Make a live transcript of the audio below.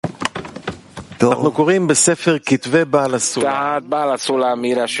אנחנו קוראים בספר כתבי בעל הסולם. Tehát Baal HaSulam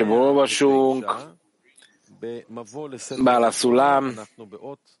írásából olvasunk. Baal HaSulam.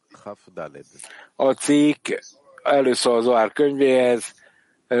 A cikk először a Zohar könyvéhez,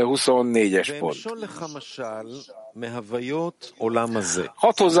 24-es pont.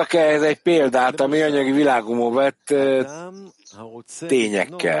 Hadd hozzak ehhez egy példát a mi anyagi világunkból vett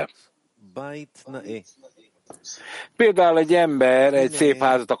tényekkel. Például egy ember egy szép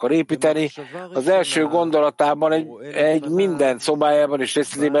házat akar építeni, az első gondolatában egy minden szobájában és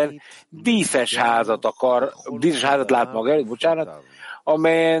részletében díszes házat lát maga előtt,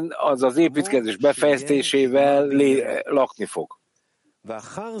 amelyen az építkezés befejeztésével lakni fog.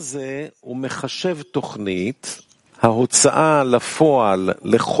 ואחר זה הוא מחשב תוכנית ההוצאה לפועל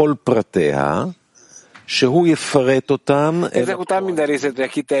לכל פרטיה שהוא יפרט אותם. Ezek után minden részletre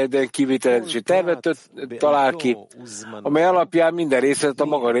kiterjedően kivitelezési tervet talál ki, amely alapján minden részlet a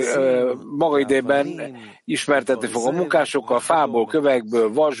maga idejében ismertetni fog a munkásokkal, fából,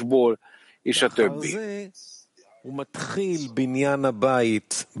 kövekből, vasból és a többi. הוא מתחיל בניין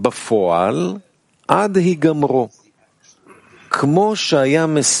הבית בפועל עד היגמרו.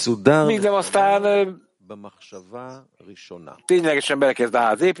 Míg nem aztán ténylegesen belekezd a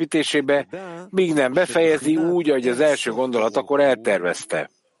ház építésébe, míg nem befejezi úgy, ahogy az első gondolatakor eltervezte.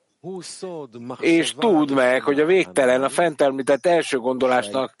 És tudd meg, hogy a végtelen a fent említett első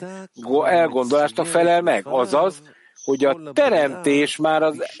elgondolásnak felel meg, azaz, hogy a teremtés már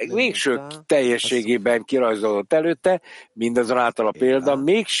az végső teljességében kirajzolódott előtte, mindazonáltal a példa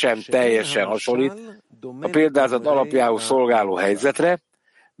mégsem teljesen hasonlít a példázat alapjául szolgáló helyzetre,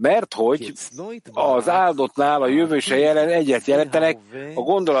 mert hogy az áldottnál a jövő se egyet jelentenek, a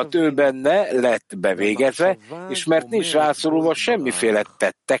gondolat ő benne lett bevégezve, és mert nincs rászorulva semmiféle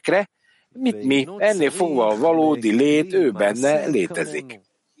tettekre, mit mi, ennél fogva a valódi lét ő benne létezik.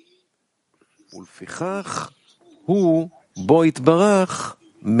 הוא בו יתברך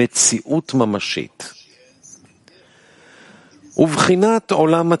מציאות ממשית. ובחינת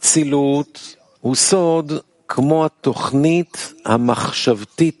עולם אצילות הוא סוד כמו התוכנית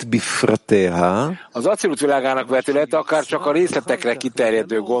המחשבתית בפרטיה. Az acilut világának vetülete akár csak a részletekre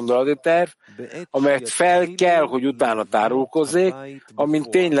kiterjedő gondolati terv, amelyet fel kell, hogy utána tárulkozzék, amint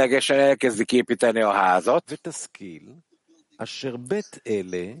ténylegesen elkezdik építeni a házat. אשר בית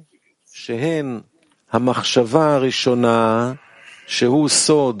אלה שהן המחשבה הראשונה שהוא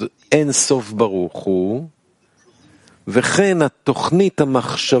סוד אין סוף ברוך הוא, וכן התוכנית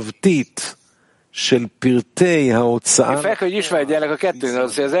המחשבתית של פרטי ההוצאה. Fel kell, hogy ismerjenek a kettőnél,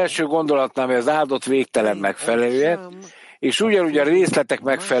 az első gondolatnál, ami az áldott végtelen megfelelője, és ugyanúgy a részletek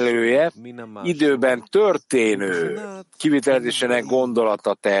megfelelője időben történő kivitelezésének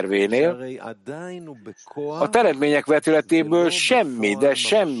gondolata tervénél, a teremtmények vetületéből semmi, de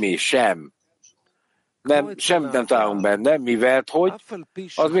semmi sem. Semmit nem találunk benne, mivel hogy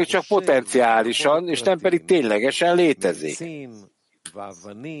az még csak potenciálisan, és nem pedig ténylegesen létezik.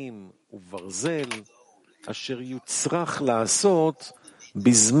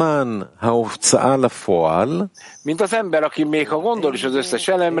 Mint az ember, aki még ha gondol is az összes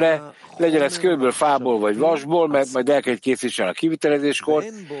elemre, legyen ez kőből, fából vagy vasból, mert majd el kell készítsen a kivitelezéskor,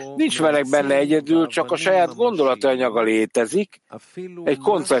 nincs meleg benne egyedül, csak a saját gondolati anyaga létezik, egy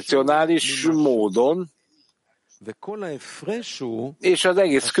koncepcionális módon, és az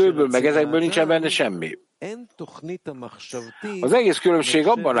egész kőből meg ezekből nincsen benne semmi. Az egész különbség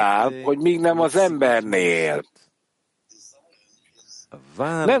abban áll, hogy míg nem az embernél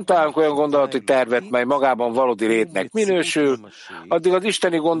nem találunk olyan gondolati tervet, mely magában valódi létnek minősül, addig az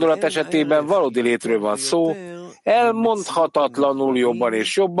isteni gondolat esetében valódi létről van szó, elmondhatatlanul jobban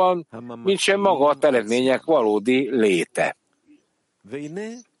és jobban, mint sem maga a teremtmények valódi léte.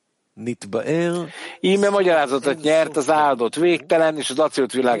 Íme magyarázatot nyert az áldott végtelen és az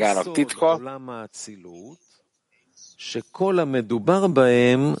acilut világának titka,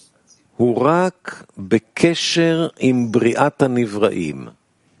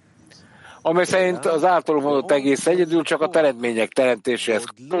 amely szerint az általunk mondott egész egyedül csak a teremtmények teremtéséhez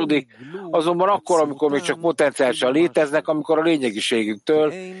kapcsolódik, azonban akkor, amikor még csak potenciálisan léteznek, amikor a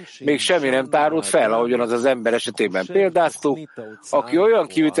lényegiségüktől még semmi nem tárult fel, ahogyan az ember esetében példáztuk, aki olyan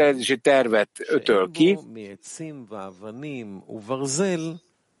kivitelezési tervet ötöl ki,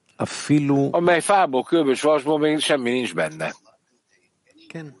 amely fából, kőből és vasból még semmi nincs benne.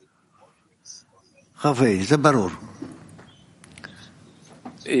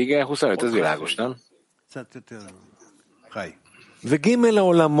 Igen, 25, ez világos, nem? וגימל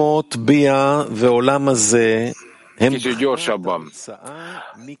העולמות ביה ועולם הזה kicsit gyorsabban.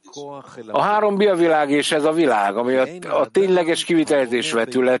 A három biavilág és ez a világ, ami a tényleges kivitelezés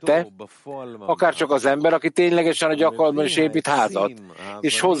vetülete, akár csak az ember, aki ténylegesen a gyakorlatban is épít házat,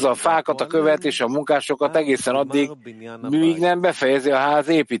 és hozza a fákat, a követ és a munkásokat egészen addig, míg nem befejezi a ház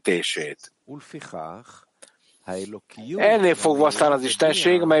építését. Ennél fogva aztán az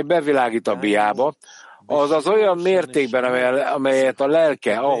istenség, amely bevilágít a biába, azaz olyan mértékben, amelyet a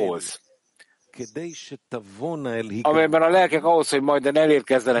lelke ahhoz, amelyben a lelkek ahhoz, hogy majd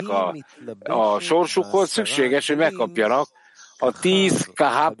elérkezzenek a sorsukhoz, szükséges, hogy megkapjanak a 10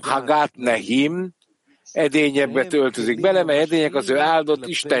 kahab hagat nehim edényekbe töltözik bele, mely edények az ő áldott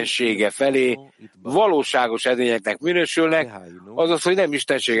istensége felé valóságos edényeknek minősülnek, azaz, hogy nem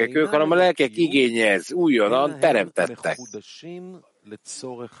istenségek ők, hanem a lelkek igényez, újonnan teremtettek.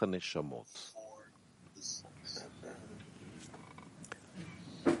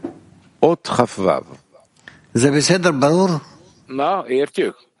 Ot chafvav. Na,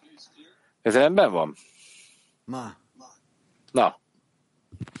 értjük? Ez rendben van? Na,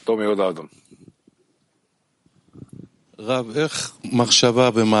 Tomi, odaadom. רב, איך מחשבה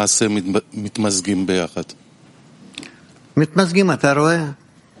ומעשה מתמזגים ביחד? מתמזגים, אתה רואה?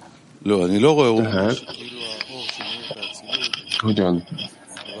 לא, אני לא רואה. Hogyan?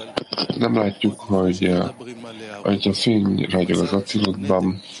 Nem látjuk, hogy a fény ragyog az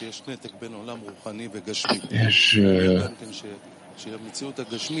acilodban,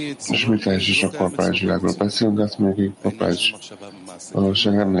 és mitás és a korporális világról beszélünk, de azt mondjuk, hogy korporális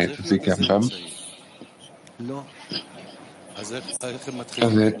valóság nem létezik ebben.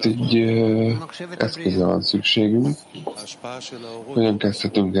 Ezért egy eszközre van szükségünk. Hogyan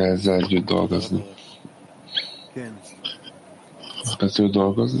kezdhetünk el ezzel együtt dolgozni? Kezdő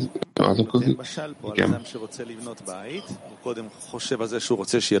dolgozni? Adokozik? Igen.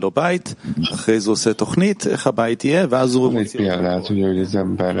 Egy példát, hogy az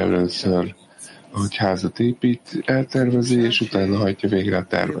ember először, hogy házat épít, eltervezi, és utána hajtja végre a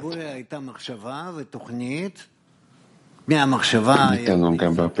tervet. Mit tanulunk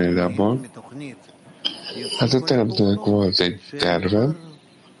ebből a példából? Hát a teremtőnek volt egy terve,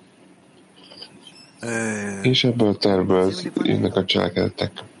 és ebből a tervből jönnek a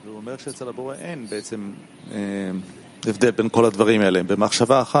cselekedetek. És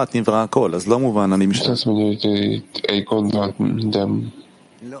azt mondja, hogy itt egy gondolat minden.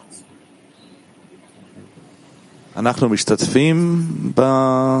 אנחנו משתתפים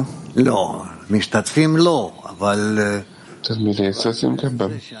לא, משתתפים לא, אבל... Tehát mi részt veszünk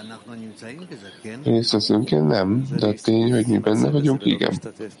ebben? Részt veszünk én? Nem, de a tény, hogy mi benne vagyunk, igen.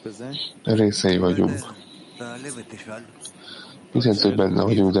 Részei vagyunk. Hiszen több benne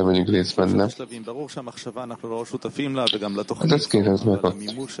vagyunk, de vagyunk részt benne. Hát ezt kérdezd meg ott.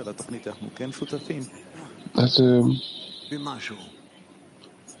 Hát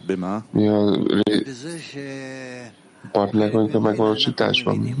mi a partnerek vagyunk a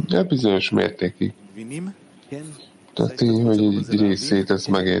megvalósításban? Ja, bizonyos mértékig. Tehát tény, hogy egy részét ezt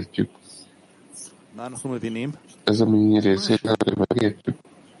megértjük. Ez a mi részét megértjük?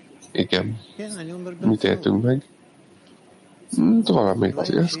 Igen. Mit értünk meg? Valamit.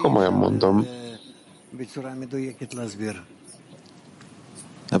 Ezt komolyan mondom.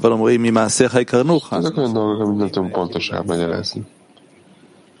 אבל אומרים ממעשיך יקרנוך. Ezek olyan dolgok, amit nem tudom pontosan elmagyarázni.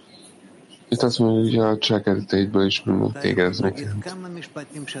 Itt azt mondjuk, hogy a cselekedeteidből is mondom, téged ez mit jelent.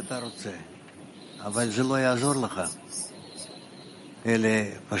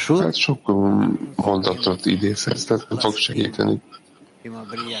 Hát sok mondatot idézhetsz, tehát nem fog segíteni.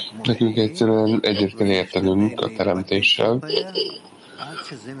 Nekünk egyszerűen egyet kell értenünk a teremtéssel.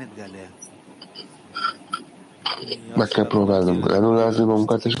 Meg kell próbálnunk lenulázni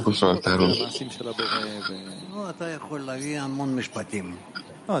magunkat, és akkor feltárunk.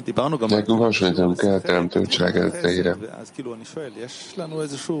 Nekünk hasonlítanunk kell a teremtő cselekedeteire.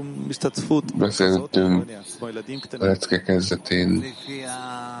 Beszéltünk a lecke kezdetén.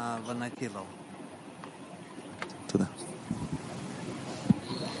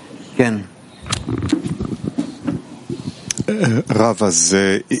 כן. רב, אז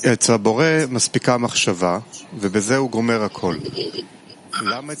אצל הבורא מספיקה מחשבה, ובזה הוא גומר הכל.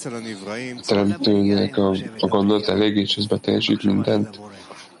 למה אצל הנבראים... Teremtőnek a gondolat elég, és ez beteljesít mindent.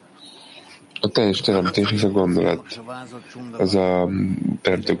 A teljes teremtés, ez a gondolat. Ez a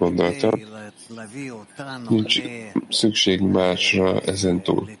teremtő gondolata. Nincs szükség másra ezen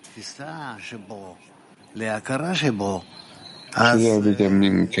túl. És elvigyen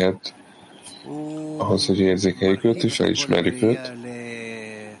minket ahhoz, hogy érzékeljük őt, és felismerjük őt.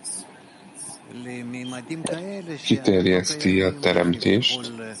 Kiterjeszti a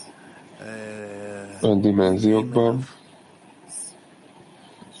teremtést, olyan dimenziókban,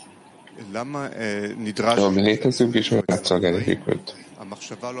 ami létezünk, és olyan látszolgáljuk őt.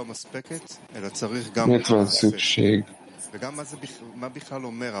 Miért van szükség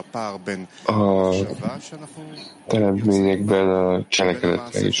a teremtményekben a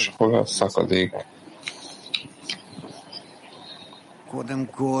cselekedetre is? Hol a szakadék?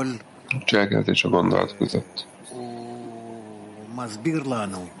 A cselekedet és a gondolat között.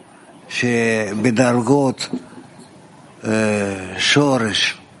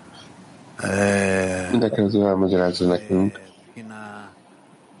 Mindenkező elmagyarázza nekünk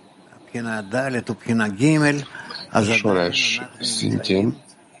a sorás szintjén,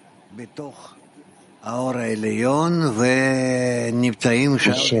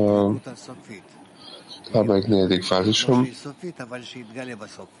 és a harmadik, negyedik fázison,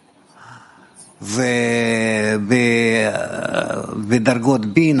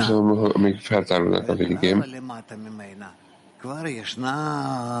 amíg feltárulnak a végén,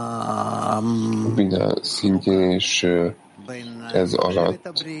 a bina szintjén és ez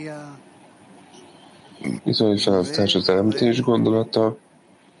alatt bizonyos felosztás a teremtés gondolata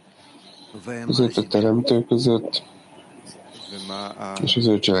között, a teremtő között és az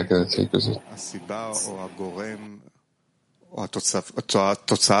ő cselekedetei között.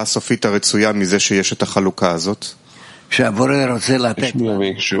 התוצאה הסופית הרצויה מזה שיש את החלוקה הזאת? És mi a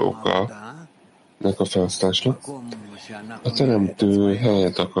végső oka ennek a felosztásnak? A teremtő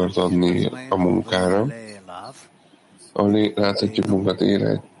helyet akart adni a munkára, ahol láthatjuk magunkat,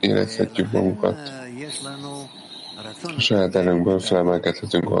 érezhetjük magunkat, a saját erőnkből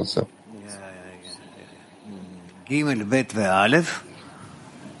felemelkedhetünk hozzá.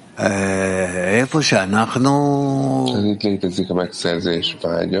 Itt létezik a megszerzés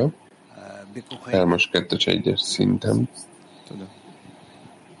vágya, 3-as, 2-es, 1-es szinten.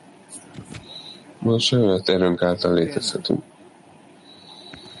 Most saját erőnk által létezhetünk.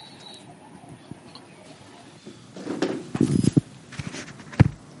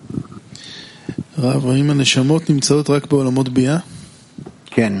 רב, האם הנשמות נמצאות רק בעולמות ביאה?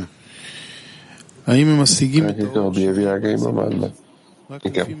 כן. האם הם משיגים את a biavilágaimban vannak? רק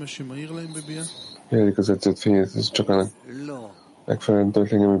לפי מה שמאיר להם בביאה? Érik az ötszött fényét, ez csak annak megfelelően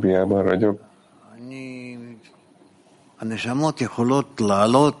történik, ami biában ragyog. הנשמות יכולות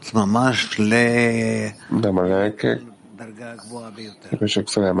לעלות ממש Nem a lelkek, לדרגה הגבוהה ביותר. képesek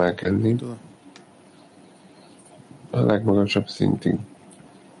felemelkedni a legmagasabb szintig.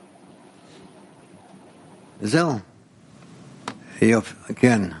 זהו. יופי,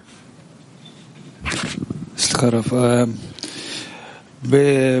 כן. סליחה רב,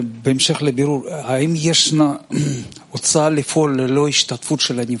 בהמשך לבירור, האם ישנה הוצאה לפועל ללא השתתפות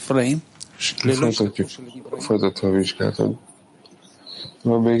של הנבראים? Folytatva a vizsgálatot.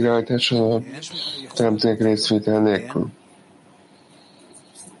 Van végrehajtás a teremtőnek részvétel nélkül?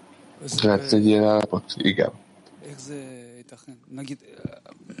 Látsz egy ilyen állapot? Igen.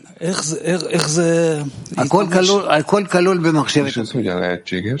 הכל כלול במחשבת És ez hogyan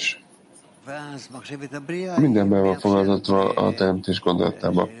lehetséges? Mindenben van fogalmazva a teremtés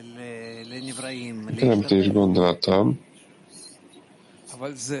gondolatában. A teremtés gondolata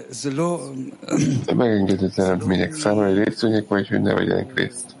megengedi teremtmények számára, hogy részt vegyenek, vagy hogy ne vegyenek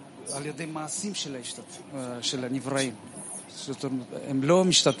részt.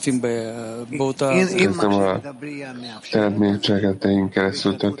 Ez nem a teremtmények cselekedetein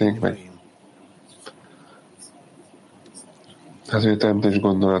keresztül történik meg. Hát, hogy a teremtés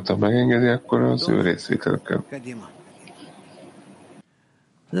gondolata megengedi, akkor az ő részvétel kell.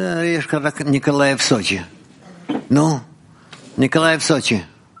 יש как Николаев в Сочи. Ну, Николаев в Сочи.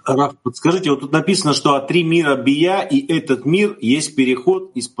 Раф, подскажите, вот тут написано, что 3 мира бия, и этот мир есть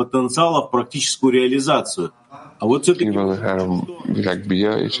переход из потенциала в практическую реализацию. А вот все-таки... Van a 3 világ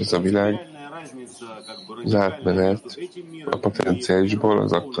bia, és ez a világ az átmenet a potenciálisból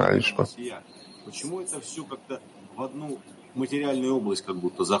az aktuálisba. Почему это все как-то в одну материальную область как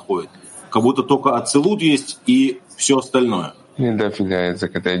будто заходит? Как будто только ацилут есть и все остальное. Miért definiálja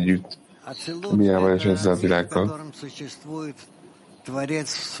ezeket együtt? Miával és ezzel a világgal?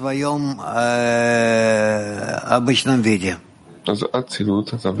 Az acilut,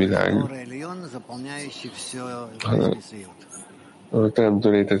 az a világ, a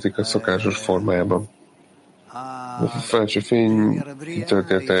teremtő létezik a szokásos formájában. A felső fény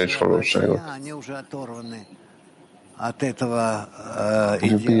kitölti a teljes valóságot. A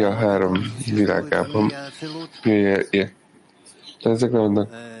bia 3 világában de ezek nem vannak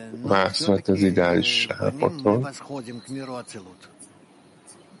mászva az ideális állapotról.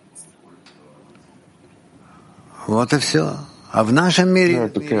 Вот и все.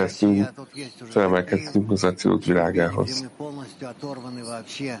 rajtuk keresztül felemelkedhetünk az Acilut világához.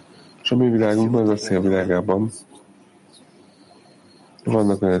 És a mi világunkban, az Acél világában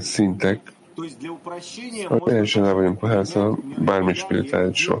vannak olyan szintek, hogy teljesen le vagyunk házal bármi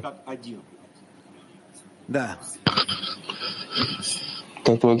spirituálisról.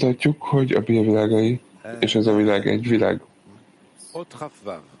 Tehát mondhatjuk, hogy a Bia világai és ez a világ egy világ.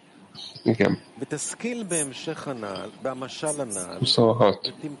 Igen.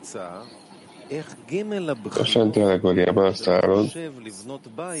 26. A fenti allegóriában azt állod,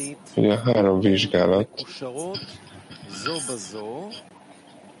 hogy a 3 vizsgálat,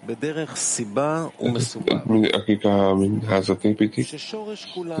 akik a házat építik,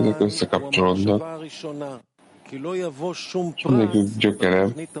 ezek összekapcsolódnak, és mindegyik gyökere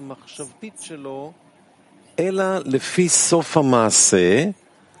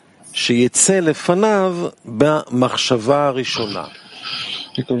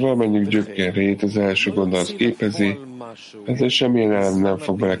mikor valamennyik gyökerét az első gondolat képezi, ezzel semmilyen elem nem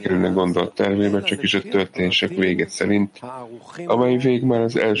fog belekerülni a gondolat tervébe, csak is a történések vége szerint, amely vég már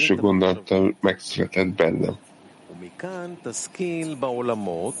az első gondolattal megszületett bennem.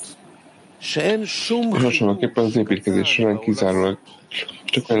 És hasonlóképpen az építkezés során kizárólag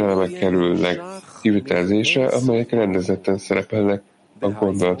csak olyan elemek kerülnek kivitelezésre, amelyek rendezetten szerepelnek a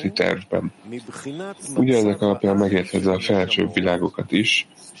gondolati tervben. Ugyanennek alapján megérthető a felsőbb világokat is,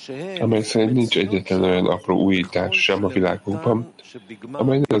 amely szerint nincs egyetlen olyan apró újítás sem a világokban,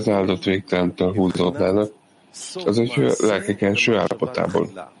 amely nem az áldott végtelentől húzódnának, az egy lelkek első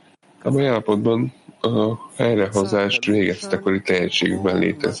állapotából, amely állapotban a helyrehozás végeztekori teljességükben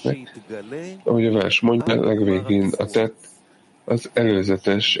léteznek. Ahogy a vers mondja, legvégén a tett az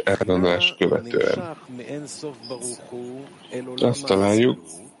előzetes elgondolást követően. Azt találjuk,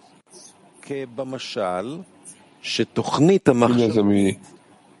 mindez, ami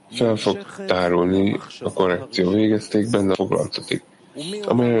fel fog tárulni a korrekció végezték, benne foglaltatik,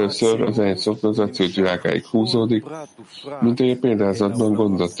 amely először az egy az Acilut világáig húzódik, mint ahogy a példázatban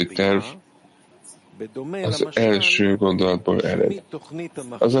gondolati terv az első gondolatból ered.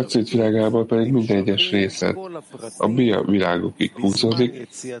 Az Acilut világából pedig minden egyes részlet a Bia világokig húzódik,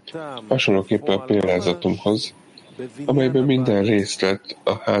 hasonlóképpen a példázatunkhoz, amelyben minden részlet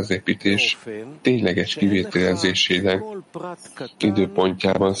a házépítés tényleges kivételezésének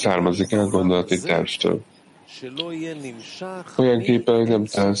időpontjában származik el gondolati tervtől. Olyanképpen, hogy nem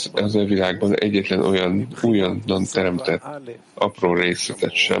találsz az a világban egyetlen olyan újonnan teremtett apró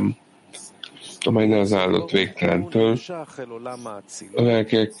részletet sem, amely ne az áldott végtelentől, a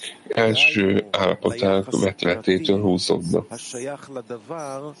lelkek első állapotának vetületétől húzódna.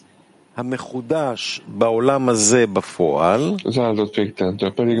 Az áldott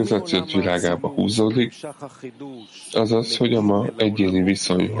végtelentől pedig az Acilut világába húzódik, azaz, hogy a ma egyéni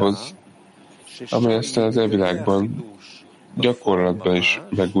viszonyhoz, amely aztán az világban gyakorlatban is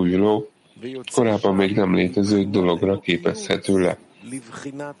megújuló, korábban még nem létező dologra képezhető le.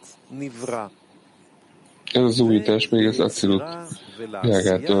 Ez az újítás még az Acilut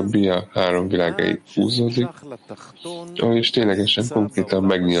világától a Bia 3 világáig húzódik, ahol is ténylegesen konkrétan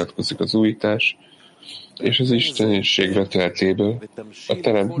megnyilatkozik az újítás, és az istenesség vetületéből a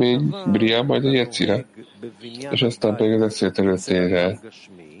teremtmény Bria majd a Jecira, és aztán pedig az eszél területére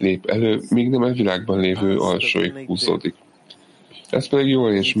lép elő, míg nem a világban lévő alsóig húzódik. Ez pedig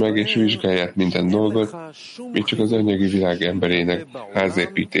jól és meg, és vizsgálját minden dolgot, míg csak az anyagi világ emberének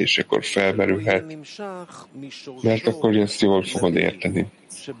házépítésekor felmerülhet, mert akkor ezt jól fogod érteni.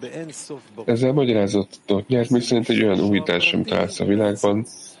 Ezzel magyarázatot nyert, miszerint egy olyan újítás sem találsz a világban,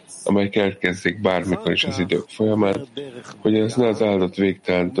 amely keletkezik bármikor is az idők folyamán, hogy ez ne az áldott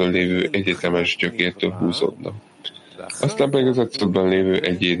végtelentől lévő egyetemes gyökértől húzódna. Aztán pedig az Acilutban lévő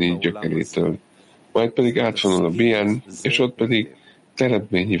egyéni gyökerétől. Majd pedig átvonul a Bián, és ott pedig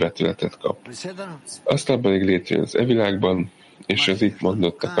teremtményi vetületet kap. Aztán pedig létrejön az világban, és az itt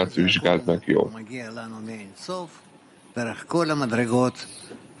mondottakat vizsgáld meg jól.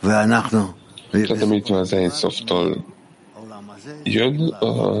 Tehát amit van az Ein Softól jön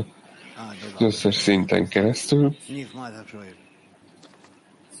az összes szinten keresztül,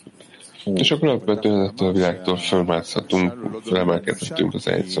 és akkor alapvetően ettől a világtól fölmászhatunk, felemelkedhetünk az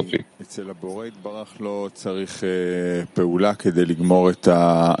Ein Sofig.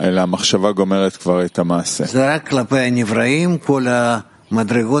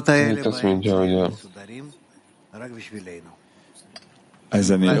 Itt azt mondja, hogy ez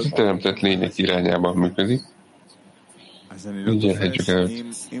a teremtett lények irányában működik. Így érhetjük előtt.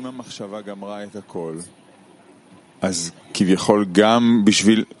 אז כביכול גם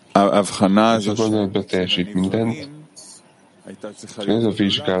בשביל ההבחנה הזו של Ez a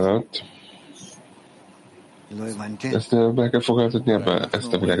vizsgálat, ezt be kell fogaltatni ebbe,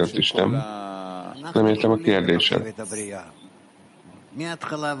 ezt a világot is, nem? Nem értem a kérdéset. Be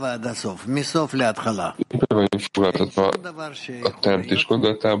vagyunk fogaltatva a teremtés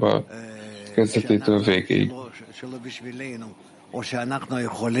gondolatába, kezdetétől végéig.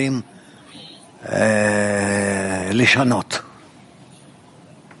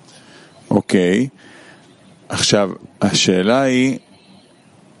 אוקיי, עכשיו השאלה היא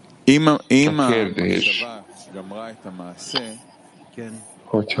אם המחשבה גמרה את המעשה,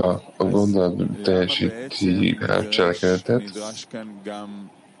 hogyha a gondolat teljesíti a cselekedetet, נדרש כאן גם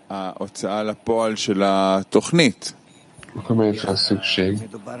ההוצאה לפועל של התוכנית. akkor miért van szükség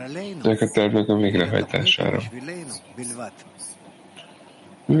ennek a tervnek a végrehajtására?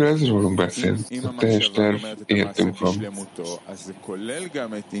 Mivel ez rólunk beszél, a teljes terv értünk van.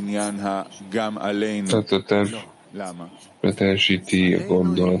 Tehát a terv beteljesíti a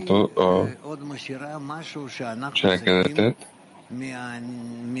gondolatot, a cselekedetet,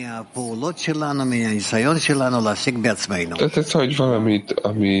 tehát ez hagy valamit,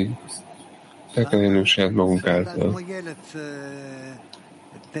 ami el kell élnünk saját magunk által.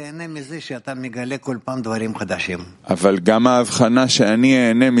 אבל גם ההבחנה שאני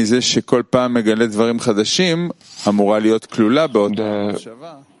אהנה מזה שכל פעם מגלה דברים חדשים אמורה להיות כלולה באותה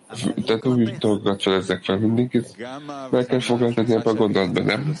מחשבה. Tehát új dolgokat fedeznek fel mindig, meg kell fogaltatni ebbe a gondolatban,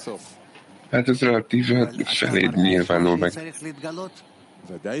 nem? Hát ez relatíve feléd nyilvánul meg.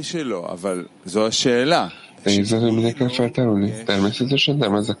 ודאי שלא, אבל זו השאלה. Nehéz az, hogy minek kell feltárulni? Természetesen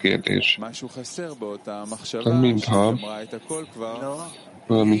nem ez a kérdés. Tehát mintha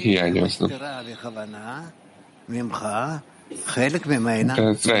valami hiányozna.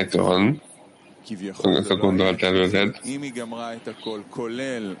 Tehát rejtő van, ez a gondolat előled.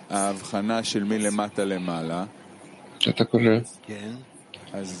 Tehát akkor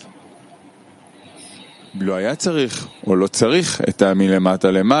לא היה צריך, או לא צריך את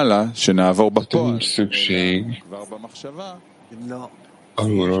מלמטה למעלה, שנעבור בפועל. כבר במחשבה.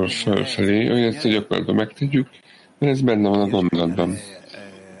 Alulról felfelé, hogy ezt a gyakorlatban megtegyük, mert ez benne van a gondolatban.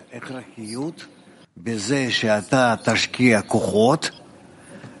 Tehát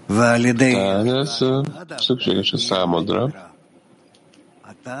ez szükséges a számodra.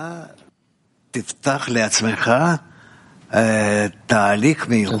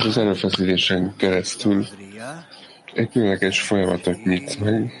 Tehát az erőfeszítésen keresztül egy különleges folyamatot nyitsz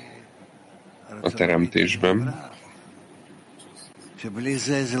meg a teremtésben,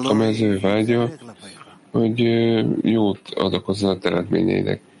 ami az ő vágya, hogy jót adakozzon a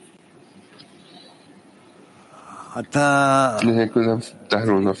teremtményeinek. Nélkül nem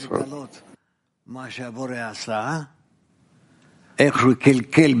tárulna fel.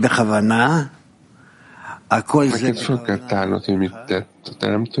 Neked fel kell tárnod, hogy mit tett a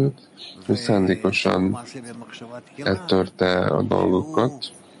teremtő, hogy szándékosan eltörte a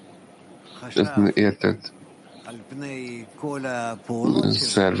dolgokat. Ezt érted?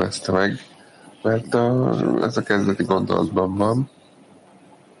 Szervezte meg, mert ez a kezdeti gondolatban van.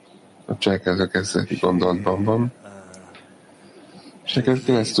 A cselekedő kezdeti gondolatban van. És neked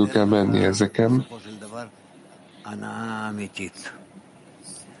keresztül kell menni ezeken.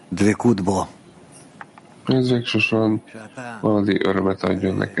 Ez végsősorban valami örömet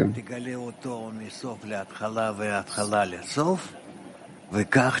adjon neked.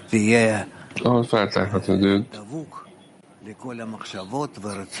 Ahol feltárhatod őt,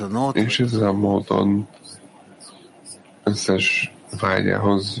 és ezzel a módon összes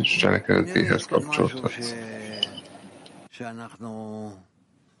vágyához és cselekedetéhez kapcsolódhatsz.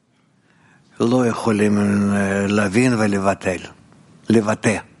 לא יכולים להבין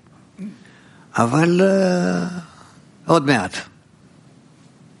ולבטא. אבל עוד מעט.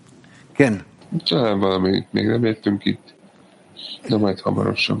 כן. Talán valami még nem értünk itt, de majd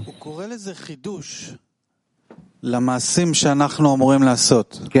hamarosan. הוא קורא לזה חידוש למעשים שאנחנו אמורים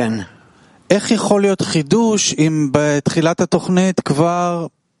לעשות. כן. איך יכול להיות חידוש אם בתחילת התוכנית כבר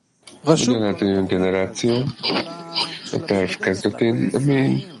רשום? Ugyan lehet, hogy olyan generáció a terv kezdetén,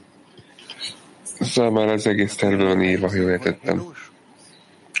 ami számára az egész tervben van írva, ha jól értettem.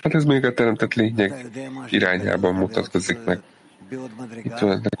 Hát ez még a teremtett lényeg irányában mutatkozik meg. Itt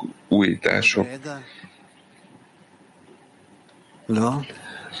vannak újítások.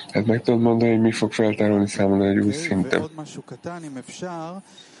 Hát meg tudod mondani, hogy mi fog feltárolni számomra egy új szinten.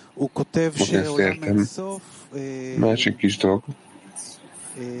 Most ezt értem. Másik kis dolog.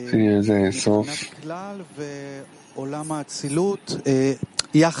 Figyelj, az egy szóf. עולם האצילות,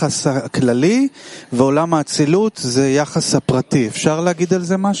 יחס הכללי, ועולם האצילות זה יחס הפרטי. אפשר להגיד על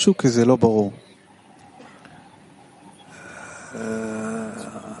זה משהו? כי זה לא ברור.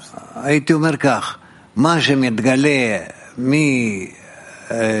 הייתי אומר כך, מה שמתגלה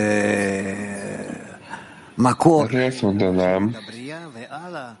ממקור azt mondanám,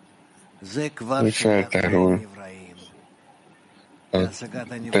 hogy feltárul a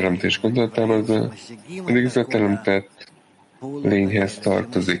teremtés gondolatában, de pedig ez a teremtett lényhez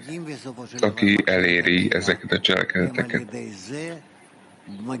tartozik, aki eléri ezeket a cselekedeteket.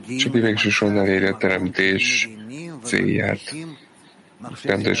 És aki végsősorban eléri a teremtés célját, a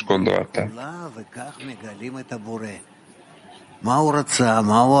teremtés gondolatát.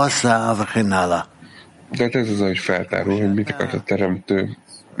 De ez az, hogy feltárul, hogy mit akart a teremtő,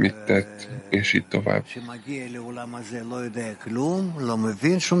 mit tett, és így tovább.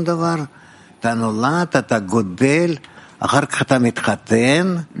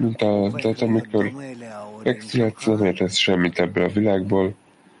 Tehát amikor megszületsz, nem értesz semmit ebből a világból,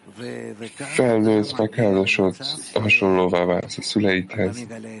 felnősz, megházasodsz, hasonlóvá válsz a szüleidhez.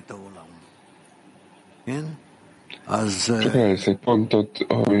 Csak eljössz egy pontot,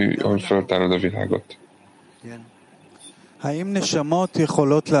 ahol feltárod a világot. האם נשמות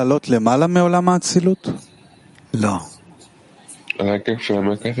יכולות לעלות למעלה מעולם האצילות? לא. A lelkek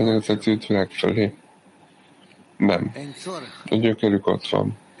felemelkedhetnek az acilt világ felé? Nem. A gyökerük ott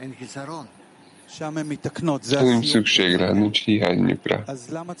van. שם הן מתקנות, זה nincs szükség rá, nincs hiányuk rá. אז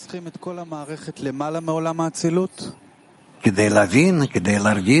למה צריכים את כל המערכת למעלה מעולם האצילות? כדי להבין, כדי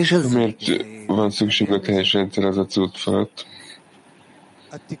להרגיש את זה. Miért van szükség a teljes rendszer az acilt felett?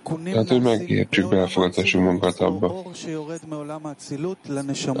 Hát, hogy megértsük, belfogadhassuk magunkat abba.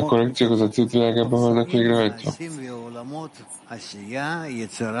 A korrekciók az acilt világában vannak végrehajtva.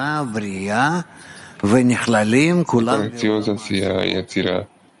 A korrekció az Asziya, Yetzira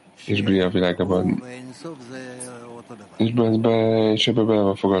és Bria világában. És ebbe bele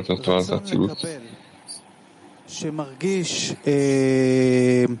van fogadható az acilut.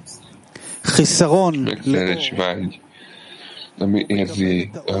 Megszerelési vágy, ami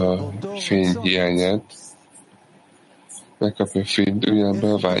érzi a fény hiányát, megkapja a fényt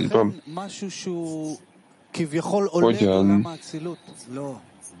ugyanabban a vágyban. Hogyan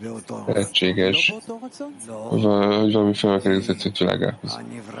lehetséges, hogy valami felmelkedik az acilt világához.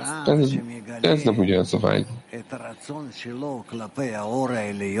 Ez nem ugyanaz a vágy.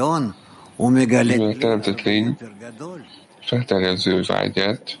 A teremtett lény feltárja az ő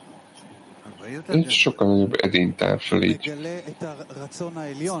vágyát, egy sokkal nagyobb edényt tár fel így.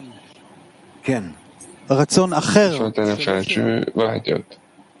 Feltárja a felső vágyat.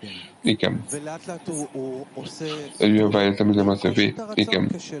 Igen. Egy olyan vágyat, ami nem az övé.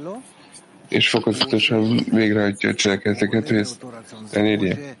 Igen. És fokozatosan végrehajtja a cselekedeteket, hogy ezt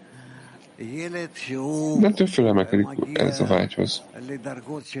elérje. De több fölemelkedik ez a vágyhoz.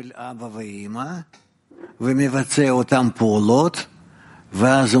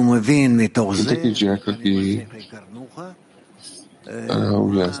 De kisgyerek, aki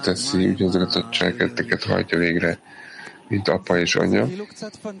ugyanazt teszi, ugyanazokat a cselekedeteket hajtja végre, mint apa és anya,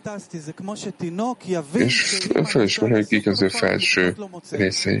 és felismeri, hogy kik az ő felső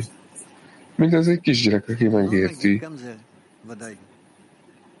részei. Mint az egy kisgyerek, aki megérti.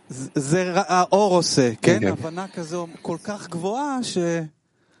 זה האור עושה, כן? הבנה כזו כל כך גבוהה ש...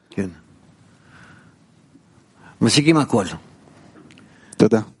 כן. משיגים הכל.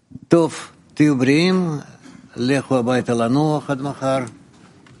 תודה. טוב, תהיו בריאים, לכו הביתה לנוח עד מחר.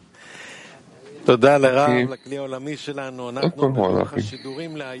 תודה לרב, לכלי העולמי שלנו. אנחנו בתוך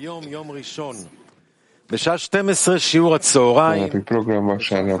השידורים להיום, יום ראשון. בשעה 12 שיעור הצהריים.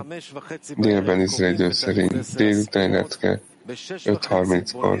 Délben izraeli idő szerint délután, illetve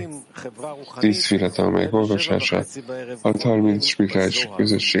 5:30-kor 10 fiatalmányok olvasása, 6:30 spirituális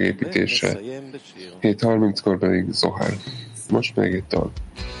közösségépítése, 7:30-kor pedig Zohar. Most még egy dal.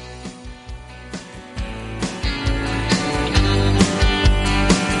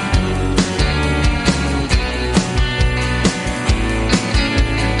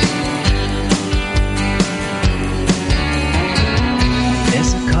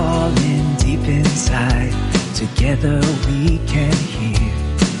 Together we can hear.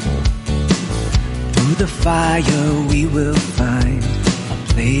 Through the fire we will find a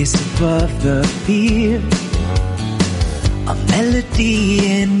place above the fear. A melody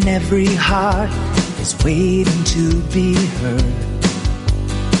in every heart is waiting to be heard.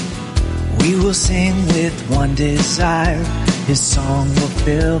 We will sing with one desire, His song will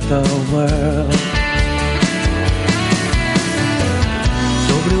fill the world.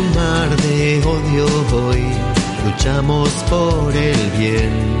 Sobre un mar de odio hoy luchamos por el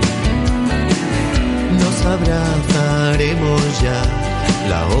bien. Nos abrazaremos ya,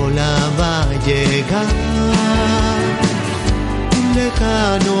 la ola va a llegar.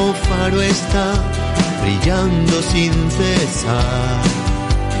 lejano faro está brillando sin cesar.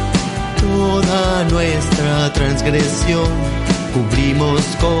 Toda nuestra transgresión cubrimos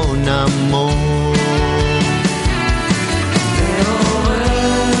con amor.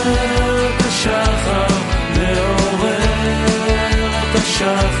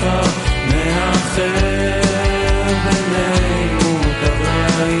 השחר מאחר בינינו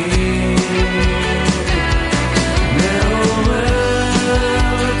תבראים מעורר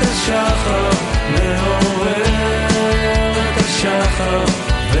את השחר מעורר את השחר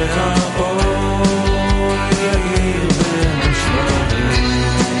והאור יאיר בין השברים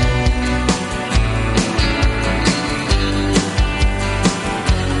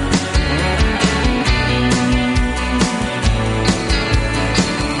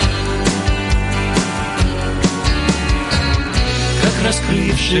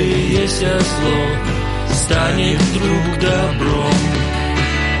раскрывшееся зло станет вдруг добром,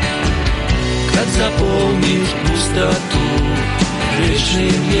 как заполнит пустоту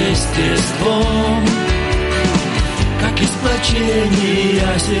грешным естеством, как из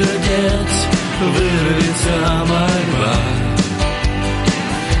плачения сердец вырвется мольба,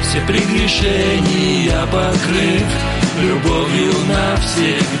 все прегрешения покрыв любовью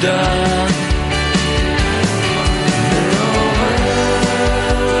навсегда.